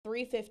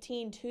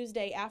3:15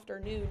 Tuesday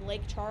afternoon,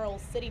 Lake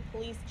Charles City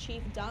Police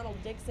Chief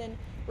Donald Dixon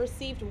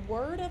received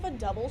word of a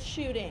double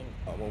shooting.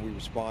 When we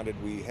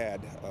responded, we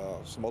had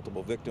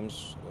multiple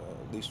victims,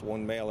 at least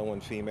one male and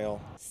one female.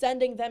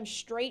 Sending them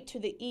straight to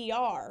the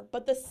ER,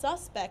 but the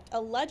suspect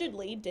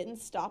allegedly didn't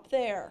stop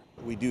there.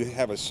 We do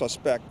have a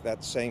suspect,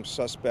 that same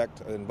suspect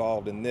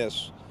involved in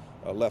this,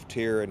 left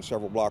here and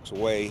several blocks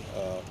away,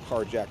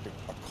 carjacked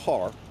a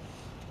car.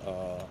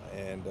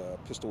 And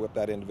pistol whipped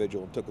that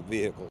individual and took a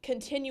vehicle.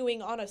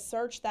 Continuing on a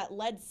search that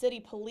led city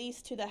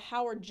police to the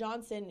Howard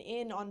Johnson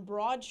Inn on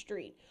Broad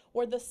Street,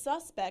 where the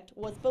suspect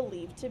was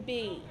believed to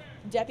be.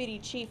 Deputy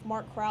Chief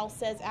Mark Crowell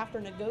says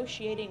after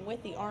negotiating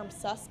with the armed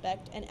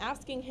suspect and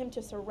asking him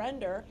to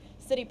surrender,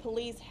 city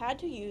police had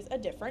to use a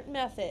different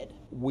method.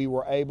 We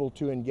were able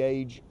to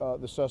engage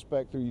the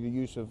suspect through the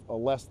use of a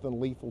less than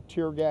lethal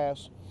tear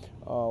gas.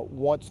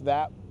 Once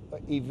that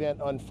event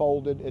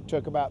unfolded, it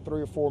took about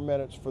 3 or 4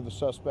 minutes for the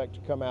suspect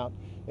to come out,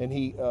 and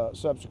he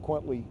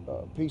subsequently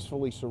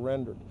peacefully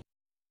surrendered.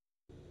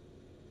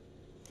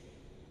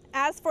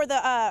 As for the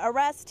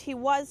arrest, he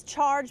was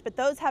charged, but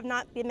those have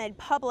not been made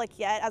public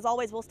yet. As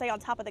always, we'll stay on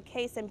top of the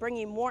case and bring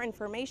you more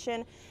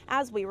information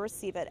as we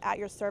receive it. At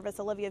your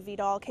service, Olivia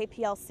Vidal,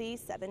 KPLC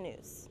 7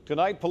 News.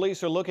 Tonight,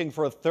 police are looking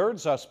for a third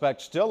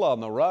suspect still on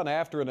the run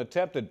after an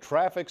attempted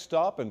traffic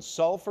stop in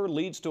Sulphur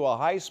leads to a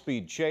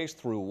high-speed chase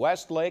through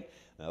Westlake.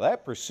 Now,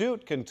 that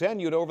pursuit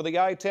continued over the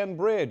I-10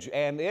 bridge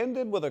and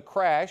ended with a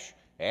crash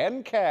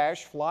and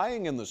cash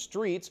flying in the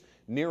streets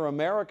near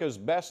America's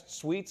Best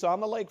Suites on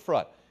the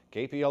lakefront.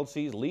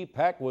 KPLC's Lee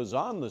Peck was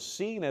on the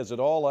scene as it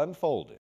all unfolded.